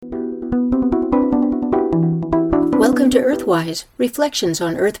Welcome to Earthwise, Reflections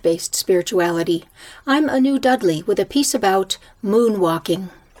on Earth-Based Spirituality. I'm Anu Dudley with a piece about moonwalking.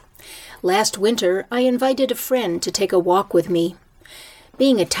 Last winter, I invited a friend to take a walk with me.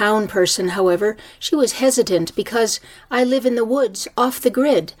 Being a town person, however, she was hesitant because I live in the woods off the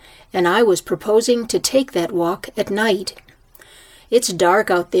grid, and I was proposing to take that walk at night. "It's dark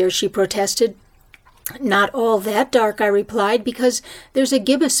out there," she protested. "Not all that dark," I replied, "because there's a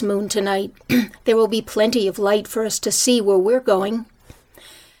gibbous moon tonight. There will be plenty of light for us to see where we're going."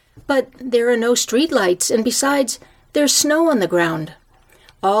 "But there are no street lights, and besides, there's snow on the ground."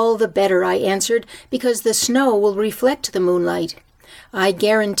 "All the better," I answered, "because the snow will reflect the moonlight. I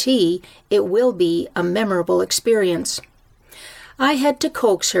guarantee it will be a memorable experience." I had to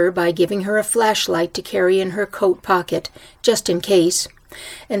coax her by giving her a flashlight to carry in her coat pocket, just in case.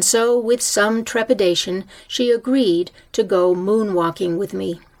 And so, with some trepidation, she agreed to go moonwalking with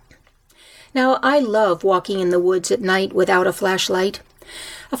me. Now, I love walking in the woods at night without a flashlight.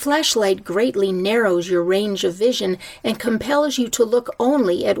 A flashlight greatly narrows your range of vision and compels you to look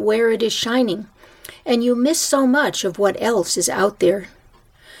only at where it is shining, and you miss so much of what else is out there.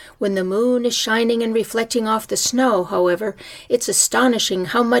 When the moon is shining and reflecting off the snow, however, it's astonishing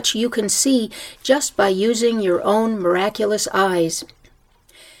how much you can see just by using your own miraculous eyes.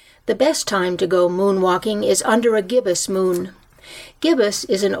 The best time to go moonwalking is under a gibbous moon. Gibbous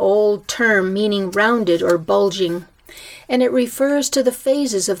is an old term meaning rounded or bulging, and it refers to the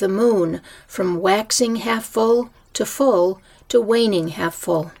phases of the moon, from waxing half full to waning half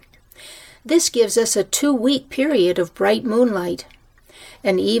full. This gives us a 2-week period of bright moonlight.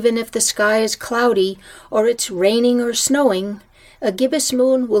 And even if the sky is cloudy or it's raining or snowing, a gibbous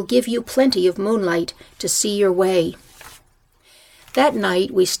moon will give you plenty of moonlight to see your way. That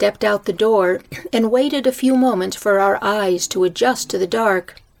night we stepped out the door and waited a few moments for our eyes to adjust to the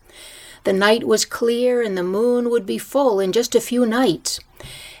dark. The night was clear and the moon would be full in just a few nights.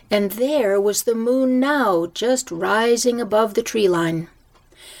 And there was the moon now, just rising above the tree line.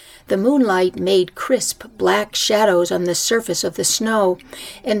 The moonlight made crisp black shadows on the surface of the snow,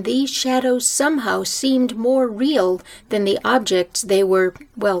 and these shadows somehow seemed more real than the objects they were,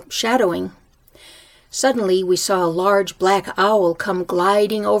 shadowing. Suddenly we saw a large black owl come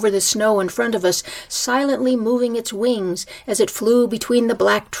gliding over the snow in front of us, silently moving its wings as it flew between the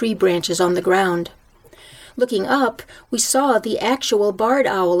black tree branches on the ground. Looking up, we saw the actual barred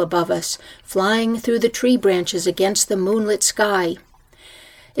owl above us, flying through the tree branches against the moonlit sky.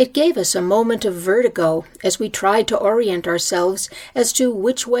 It gave us a moment of vertigo as we tried to orient ourselves as to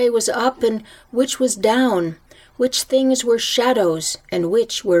which way was up and which was down, which things were shadows and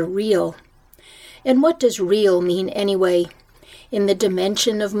which were real. And what does real mean anyway? In the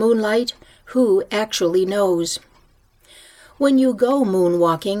dimension of moonlight, who actually knows? When you go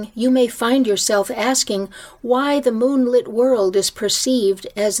moonwalking, you may find yourself asking why the moonlit world is perceived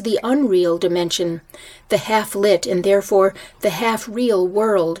as the unreal dimension, the half-lit and therefore the half-real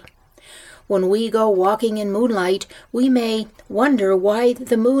world. When we go walking in moonlight, we may wonder why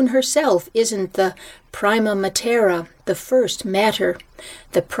the moon herself isn't the prima matera, the first matter,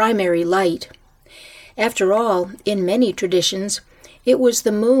 the primary light. After all, in many traditions, it was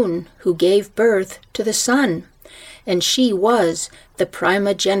the moon who gave birth to the sun, and she was the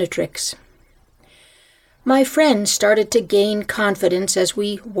primogenitrix. My friend started to gain confidence as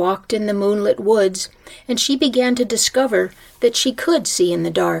we walked in the moonlit woods, and she began to discover that she could see in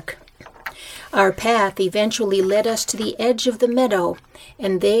the dark. Our path eventually led us to the edge of the meadow,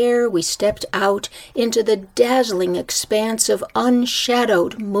 and there we stepped out into the dazzling expanse of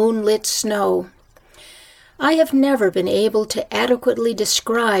unshadowed moonlit snow. I have never been able to adequately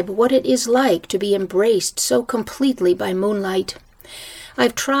describe what it is like to be embraced so completely by moonlight.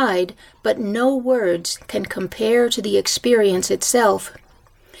 I've tried, but no words can compare to the experience itself.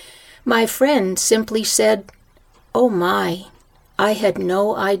 My friend simply said, "Oh my, I had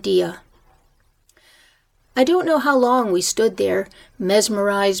no idea." I don't know how long we stood there,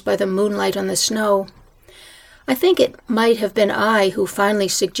 mesmerized by the moonlight on the snow. I think it might have been I who finally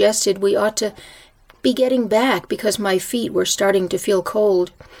suggested we ought to be getting back because my feet were starting to feel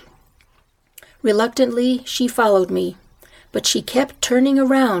cold. Reluctantly, she followed me, but she kept turning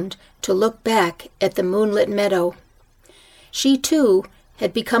around to look back at the moonlit meadow. She, too,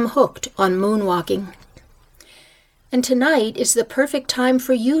 had become hooked on moonwalking. And tonight is the perfect time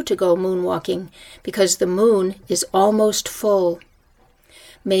for you to go moonwalking because the moon is almost full.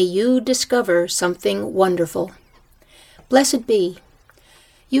 May you discover something wonderful. Blessed be.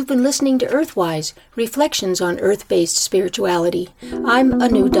 You've been listening to Earthwise, Reflections on Earth-Based Spirituality. I'm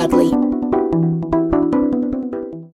Anu Dudley.